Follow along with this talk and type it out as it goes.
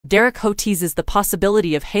Derek Hough teases the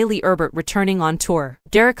possibility of Hayley Erbert returning on tour.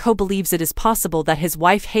 Derek Hough believes it is possible that his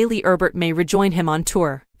wife Hayley Erbert may rejoin him on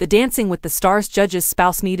tour. The Dancing with the Stars judge's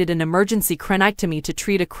spouse needed an emergency craniectomy to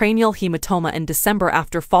treat a cranial hematoma in December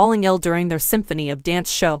after falling ill during their Symphony of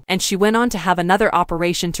Dance show, and she went on to have another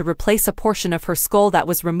operation to replace a portion of her skull that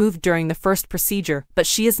was removed during the first procedure, but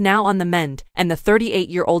she is now on the mend, and the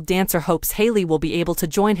 38-year-old dancer hopes Hayley will be able to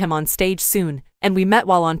join him on stage soon. And we met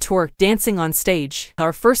while on tour, dancing on stage.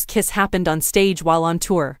 Our first kiss happened on stage while on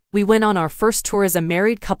tour. We went on our first tour as a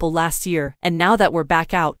married couple last year, and now that we're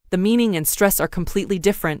back out, the meaning and stress are completely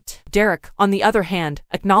different. Derek, on the other hand,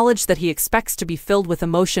 acknowledged that he expects to be filled with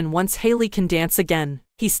emotion once Hayley can dance again.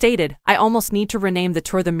 He stated, "I almost need to rename the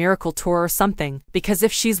tour the Miracle Tour or something, because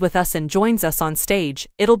if she's with us and joins us on stage,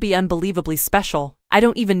 it'll be unbelievably special. I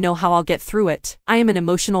don't even know how I'll get through it. I am an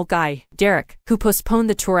emotional guy." Derek, who postponed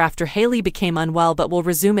the tour after Hayley became unwell but will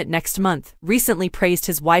resume it next month, recently praised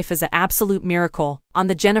his wife as an absolute miracle. On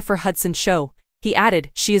the Jennifer Hudson show, he added,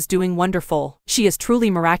 "She is doing wonderful. She is truly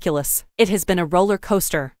miraculous. It has been a roller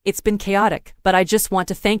coaster. It's been chaotic, but I just want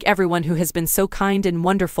to thank everyone who has been so kind and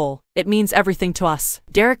wonderful. It means everything to us."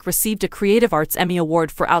 Derek received a Creative Arts Emmy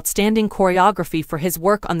Award for Outstanding Choreography for his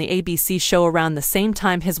work on the ABC show around the same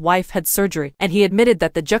time his wife had surgery, and he admitted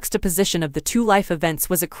that the juxtaposition of the two life events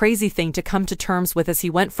was a crazy thing to come to terms with as he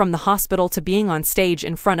went from the hospital to being on stage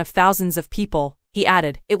in front of thousands of people. He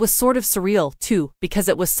added, "It was sort of surreal, too, because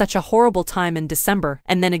it was such a horrible time in December,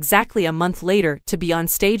 and then exactly a month later, to be on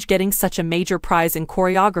stage getting such a major prize in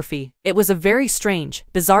choreography. It was a very strange,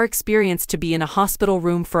 bizarre experience to be in a hospital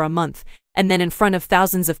room for a month, and then in front of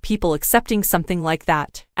thousands of people accepting something like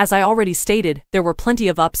that. As I already stated, there were plenty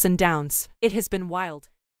of ups and downs. It has been wild."